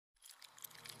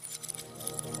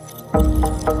I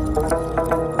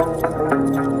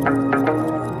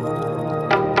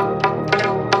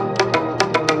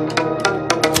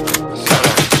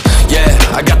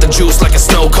got the juice like a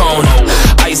snow cone,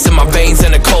 ice in my veins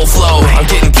and a cold flow. I'm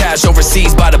getting cash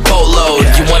overseas by the boatload.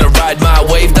 You wanna ride my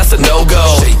wave? That's a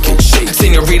no-go.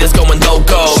 Senoritas going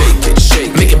loco,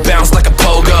 make it bounce like a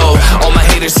pogo. All my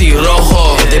haters see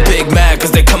rojo, they big mad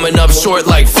cause they coming up short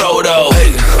like Frodo.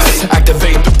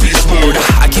 Activate the beast mode,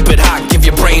 I keep it hot, give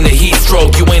your brain a heat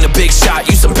stroke. You ain't a big shot,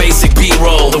 you some basic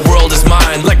B-roll. The world is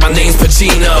mine like my name's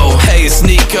Pacino. Hey, it's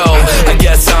Nico, I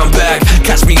guess I'm back.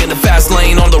 Catch me in the fast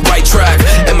lane on the right track,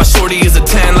 and my shorty is a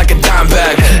 10 like a dime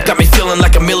bag. Got me feeling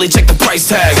like a milli, check the price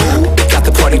tag. Got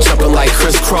the party jumping like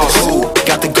crisscross.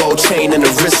 Got the gold chain and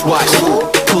the wristwatch.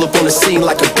 Pull up on the scene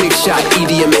like a big shot.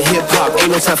 EDM and hip-hop,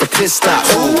 ain't no time for pit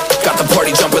stops. Got the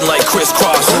party jumping like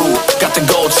crisscross. Got the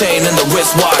gold chain and the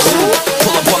wristwatch.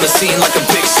 Pull up on the scene like a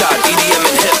big shot. EDM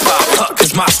and hip-hop,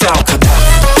 cause my style.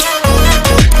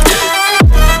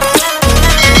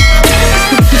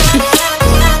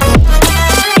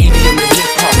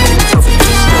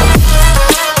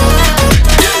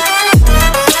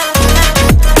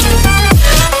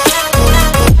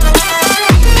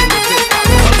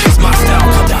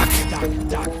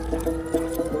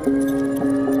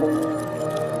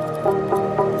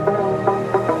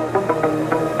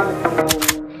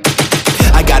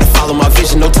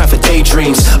 No time for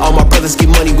daydreams. All my brothers get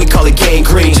money, we call it gang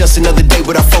green. Just another day,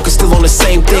 but our focus still on the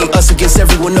same thing. Us against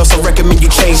everyone else, I recommend you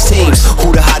change teams.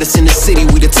 Who the hottest in the city?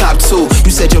 We the top two.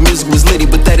 You said your music was litty,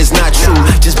 but that is not true.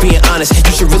 Just being honest,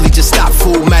 you should really just stop,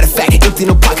 fool. Matter of fact, empty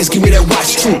no pockets, give me that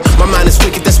watch too. My mind is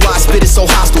wicked, that's why I spit it so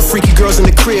hostile. Freaky girls in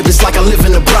the crib, it's like I live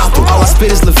in a brothel. All I spit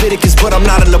is Leviticus, but I'm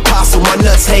not an apostle. My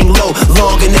nuts hang low,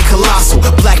 long and they colossal.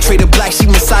 Black trader black, she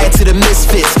messiah to the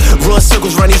misfits. Run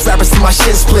circles, run these rappers till my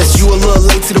shin splits. You a little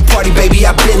late to the party, baby,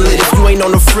 I been lit. If you ain't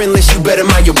on the friend list, you better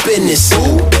mind your business.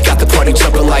 Got the party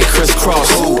jumping like crisscross.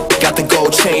 Got the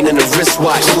gold chain and the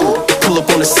wristwatch. Pull up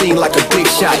on the scene like a big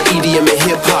shot. EDM and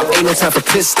hip-hop, ain't no time for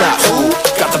pit stops.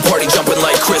 Got the party jumping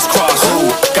like crisscross.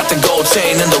 Got the gold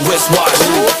chain and the wristwatch.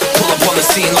 Pull up on the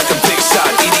scene like a big shot.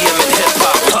 EDM and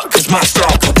hip-hop, cause my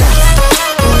style.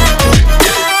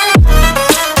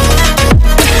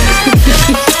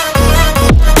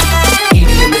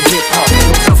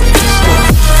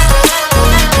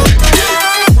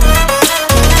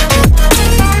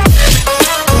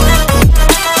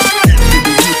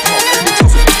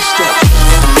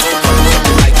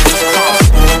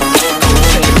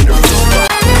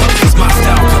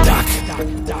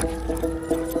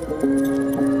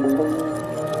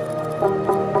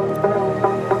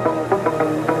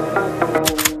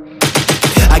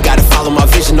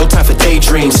 No time for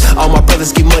daydreams. All my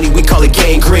brothers get money, we call it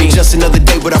gang green. Just another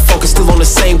day, but our focus still on the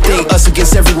same thing. Us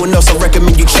against everyone else, I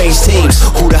recommend you change teams.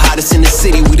 Who the hottest in the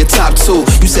city? We the top two.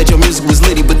 You said your music was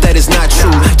litty, but that is not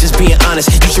true. Just being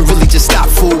honest, you should really just stop,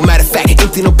 fool. Matter of fact,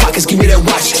 empty no pockets, give me that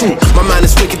watch too. My mind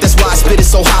is wicked, that's why I spit it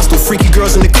so hostile. Freaky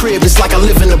girls in the crib, it's like I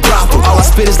live in a brothel. All I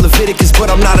spit is Leviticus, but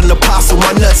I'm not an apostle.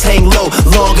 My nuts hang low,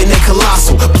 long and they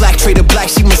colossal. Black trader black,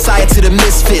 she messiah to the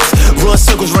misfits. Run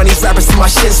circles, run these rappers till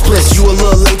my shin splits. You a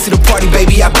little late to the party,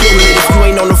 baby, I been lit. If you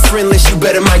ain't on the friend list, you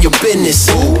better mind your business.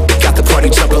 Got the party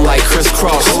jumping like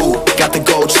crisscross. Got the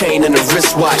gold chain and the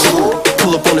wristwatch.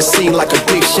 Pull up on the scene like a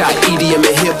big shot. EDM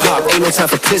and hip-hop, ain't no time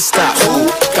for pit stops.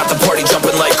 Got the party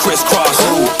jumping like crisscross.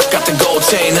 Got the gold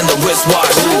chain and the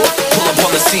wristwatch. Pull up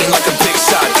on the scene like a big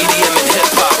shot. EDM and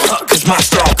hip-hop.